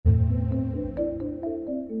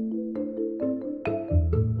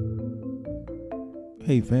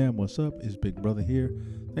Hey fam, what's up? It's Big Brother here.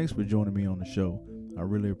 Thanks for joining me on the show. I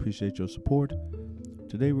really appreciate your support.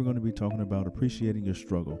 Today we're going to be talking about appreciating your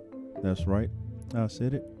struggle. That's right, I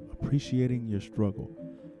said it, appreciating your struggle.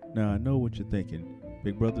 Now I know what you're thinking.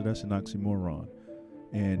 Big Brother, that's an oxymoron.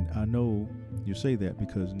 And I know you say that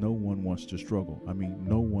because no one wants to struggle.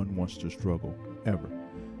 No one wants to struggle, ever.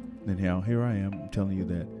 And now here I am telling you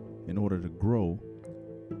that in order to grow,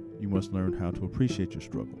 you must learn how to appreciate your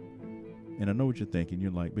struggle. And I know what you're thinking. You're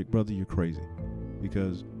like, Big Brother, you're crazy.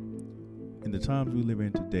 Because in the times we live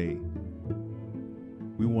in today,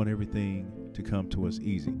 we want everything to come to us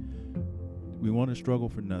easy. We want to struggle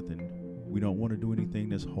for nothing. We don't want to do anything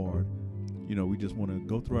that's hard. We just want to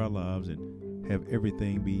go through our lives and have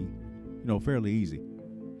everything be, fairly easy.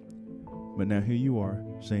 But now here you are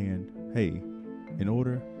saying, hey, in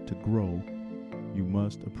order to grow, you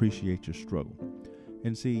must appreciate your struggle.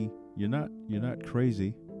 And see, you're not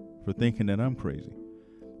crazy for thinking that I'm crazy,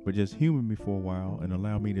 but just humor me for a while and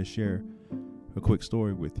allow me to share a quick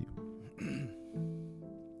story with you.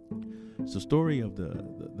 It's the story of the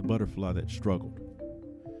butterfly that struggled.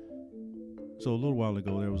 So a little while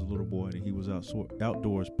ago, there was a little boy and he was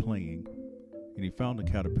outdoors playing, and he found a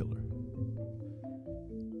caterpillar.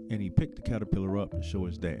 And he picked the caterpillar up to show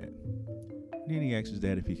his dad. And then he asked his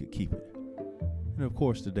dad if he could keep it. And of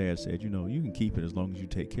course the dad said, you can keep it as long as you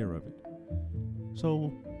take care of it.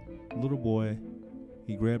 So the little boy,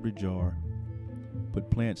 he grabbed a jar, put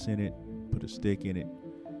plants in it, put a stick in it,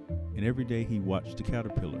 and every day he watched the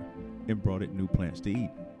caterpillar and brought it new plants to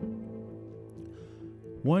eat.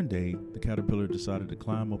 One day, the caterpillar decided to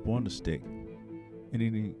climb up on the stick, and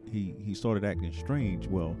then he started acting strange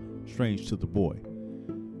to the boy.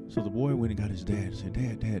 So the boy went and got his dad and said,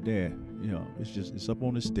 Dad, it's up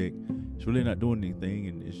on the stick. It's really not doing anything,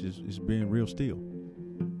 and it's being real still.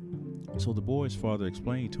 So the boy's father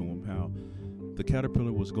explained to him how the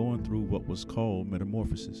caterpillar was going through what was called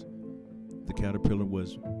metamorphosis. The caterpillar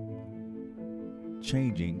was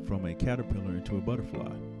changing from a caterpillar into a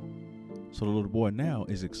butterfly. So the little boy now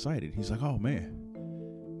is excited. He's like, oh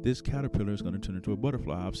man, this caterpillar is going to turn into a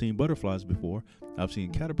butterfly. I've seen butterflies before. I've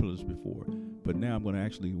seen caterpillars before. But now I'm going to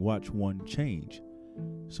actually watch one change.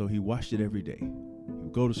 So he watched it every day. He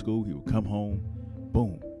would go to school. He would come home.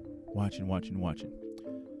 Boom. Watching.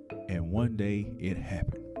 And one day it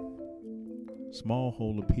happened. Small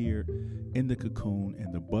hole appeared in the cocoon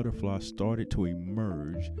and the butterfly started to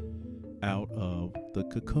emerge out of the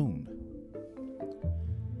cocoon.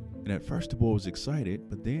 And at first the boy was excited,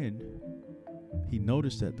 but then he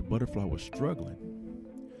noticed that the butterfly was struggling.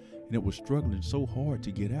 And it was struggling so hard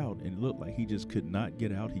to get out, and it looked like he just could not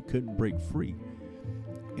get out. He couldn't break free.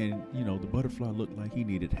 And, the butterfly looked like he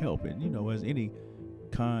needed help. And, as any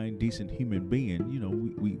kind, decent human being,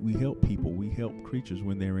 we help people. We help creatures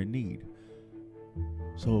when they're in need.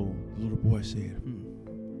 So the little boy said,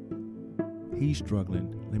 he's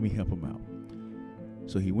struggling. Let me help him out.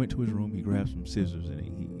 So he went to his room. He grabbed some scissors,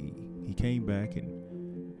 and he came back and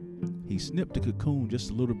he snipped the cocoon just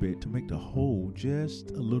a little bit to make the hole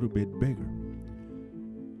just a little bit bigger.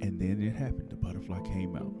 And then it happened. The butterfly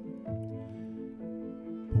came out.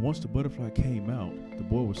 But once the butterfly came out, the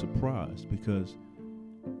boy was surprised because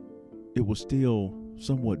it was still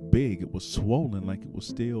somewhat big. It was swollen like it was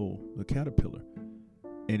still a caterpillar.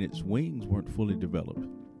 And its wings weren't fully developed.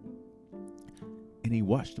 And he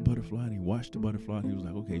watched the butterfly and he watched the butterfly. And he was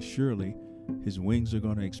like, okay, surely his wings are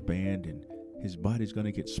going to expand and his body's going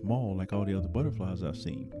to get small like all the other butterflies I've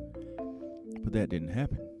seen. But that didn't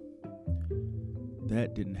happen.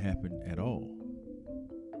 That didn't happen at all.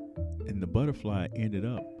 And the butterfly ended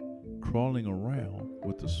up crawling around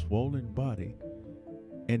with a swollen body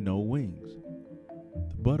and no wings.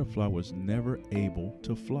 The butterfly was never able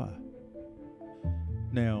to fly.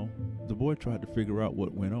 Now, the boy tried to figure out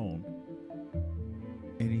what went on.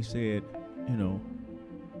 And he said,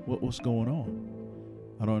 what's going on?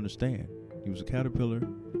 I don't understand. He was a caterpillar.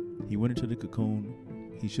 He went into the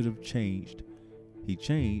cocoon. He should have changed. He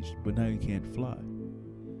changed, but now he can't fly.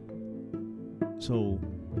 So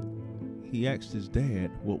he asked his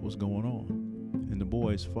dad what was going on. And the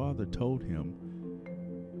boy's father told him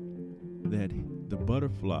that the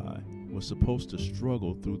butterfly was supposed to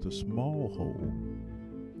struggle through the small hole,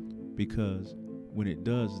 because when it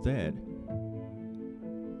does that,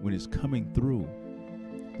 when it's coming through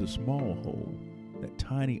the small hole, that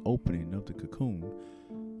tiny opening of the cocoon,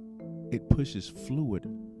 it pushes fluid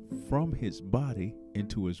from his body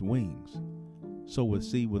into his wings. So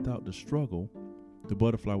without the struggle, the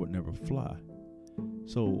butterfly would never fly.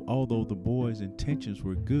 So although the boy's intentions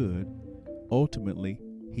were good, ultimately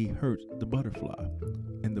he hurt the butterfly,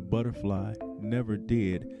 and the butterfly never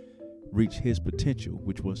did reach his potential,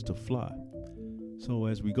 which was to fly. So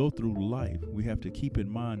as we go through life, we have to keep in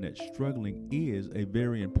mind that struggling is a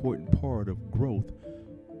very important part of growth,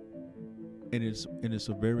 and it's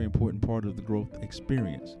a very important part of the growth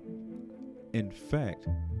experience. In fact,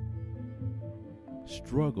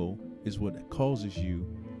 struggle is what causes you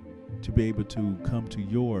to be able to come to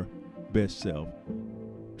your best self.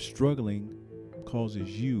 Struggling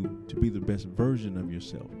causes you to be the best version of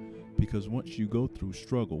yourself, because once you go through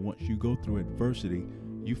struggle, once you go through adversity,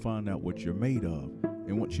 you find out what you're made of.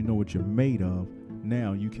 And once you know what you're made of,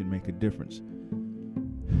 now you can make a difference.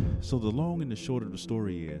 So the long and the short of the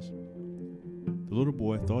story is, the little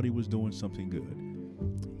boy thought he was doing something good.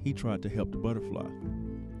 He tried to help the butterfly.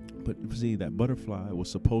 But see, that butterfly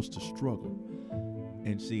was supposed to struggle.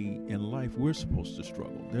 And see, in life, we're supposed to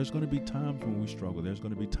struggle. There's going to be times when we struggle. There's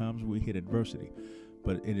going to be times when we hit adversity.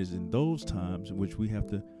 But it is in those times in which we have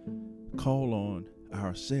to call on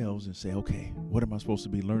ourselves and say, okay, what am I supposed to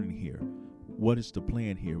be learning here? What is the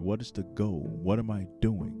plan here? What is the goal? What am I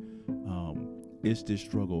doing? Is this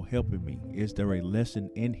struggle helping me? Is there a lesson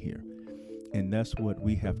in here? And that's what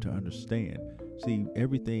we have to understand. See,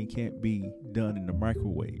 everything can't be done in the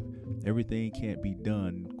microwave. Everything can't be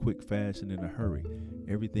done quick, fast, and in a hurry.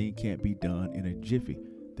 Everything can't be done in a jiffy.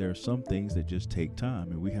 There are some things that just take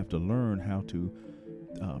time, and we have to learn how to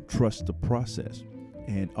trust the process.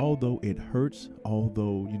 And although it hurts,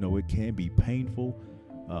 although, it can be painful,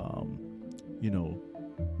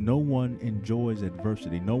 no one enjoys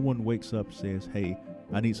adversity. No one wakes up and says, hey,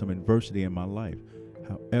 I need some adversity in my life.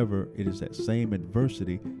 However, it is that same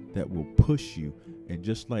adversity that will push you. And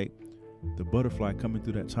just like the butterfly coming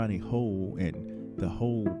through that tiny hole, and the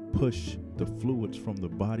hole push the fluids from the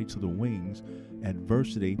body to the wings,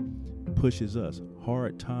 adversity pushes us.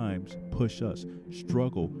 Hard times push us.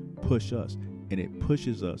 Struggle push us. And it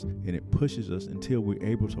pushes us, and it pushes us until we're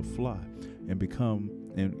able to fly and become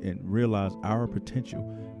and realize our potential.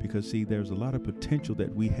 Because see, there's a lot of potential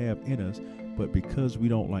that we have in us, but because we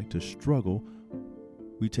don't like to struggle,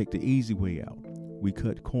 we take the easy way out. We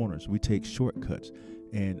cut corners. We take shortcuts.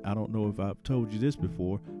 And I don't know if I've told you this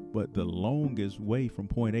before, but the longest way from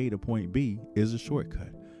point A to point B is a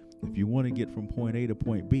shortcut. If you want to get from point A to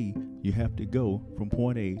point B, you have to go from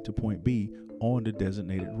point A to point B on the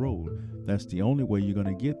designated road. That's the only way you're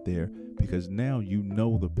going to get there, because now you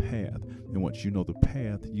know the path. And once you know the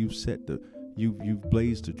path, you've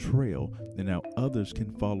blazed the trail, and now others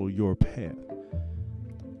can follow your path.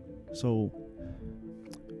 So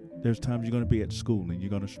there's times you're going to be at school and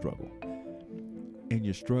you're going to struggle. And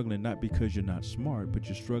you're struggling not because you're not smart, but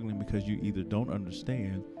you're struggling because you either don't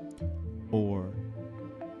understand or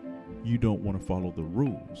you don't want to follow the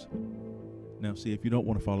rules. Now, see, if you don't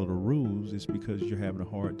want to follow the rules, it's because you're having a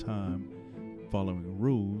hard time following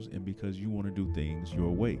rules and because you want to do things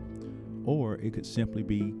your way. Or it could simply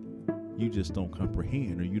be you just don't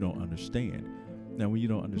comprehend or you don't understand. Now, when you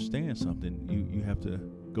don't understand something, you have to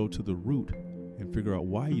go to the root and figure out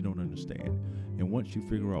why you don't understand. And once you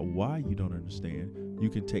figure out why you don't understand, you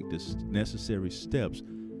can take the necessary steps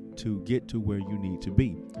to get to where you need to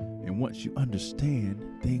be. And once you understand,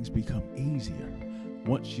 things become easier.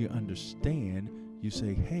 Once you understand, you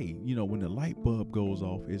say, hey, when the light bulb goes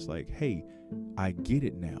off, it's like, hey, I get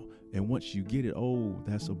it now. And once you get it, oh,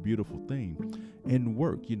 that's a beautiful thing. In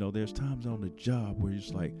work, there's times on the job where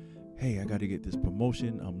it's like, hey, I got to get this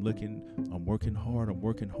promotion. I'm working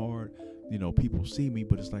hard. People see me,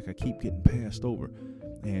 but it's like I keep getting passed over.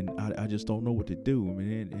 And I just don't know what to do. I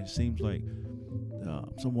mean, it seems like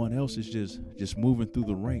someone else is just moving through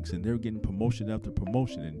the ranks, and they're getting promotion after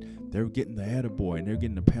promotion, and they're getting the attaboy, and they're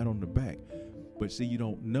getting the pat on the back. But see, you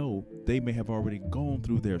don't know, they may have already gone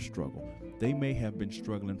through their struggle. They may have been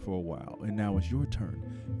struggling for a while, and now it's your turn.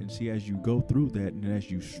 And see, as you go through that and as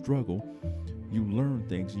you struggle, you learn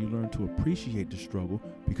things. You learn to appreciate the struggle,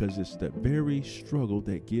 because it's that very struggle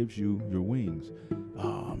that gives you your wings.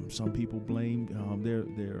 Some people blame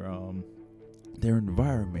their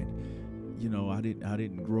environment. I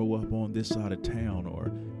didn't grow up on this side of town,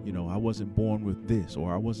 or I wasn't born with this,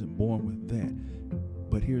 or I wasn't born with that.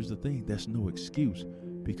 But here's the thing, that's no excuse,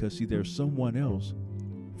 because see, there's someone else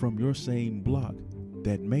from your same block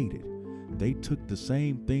that made it. They took the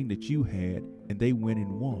same thing that you had and they went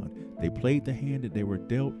and won. They played the hand that they were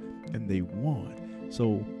dealt and they won.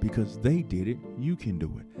 So because they did it, you can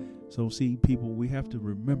do it. So see, people, we have to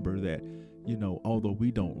remember that, although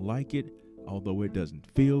we don't like it, although it doesn't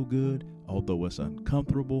feel good, although it's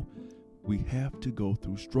uncomfortable, we have to go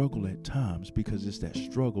through struggle at times, because it's that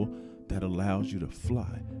struggle that allows you to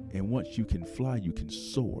fly. And once you can fly, you can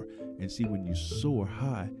soar. And see, when you soar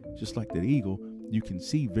high, just like that eagle, you can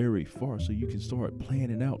see very far, so you can start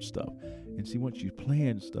planning out stuff. And see, once you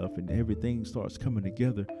plan stuff and everything starts coming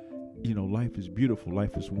together, life is beautiful,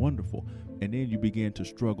 life is wonderful. And then you begin to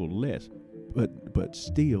struggle less, but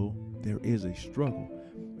still there is a struggle.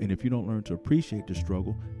 And if you don't learn to appreciate the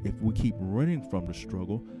struggle, if we keep running from the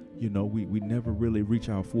struggle, we never really reach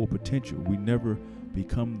our full potential. We never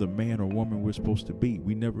become the man or woman we're supposed to be.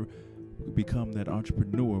 We never become that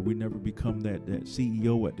entrepreneur. We never become that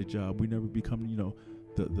CEO at the job. We never become,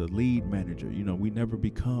 the lead manager. We never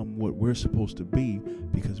become what we're supposed to be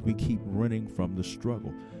because we keep running from the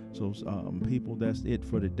struggle. So people, that's it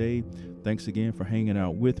for today. Thanks again for hanging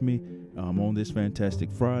out with me on this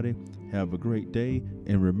fantastic Friday. Have a great day,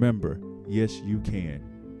 and remember, yes, you can.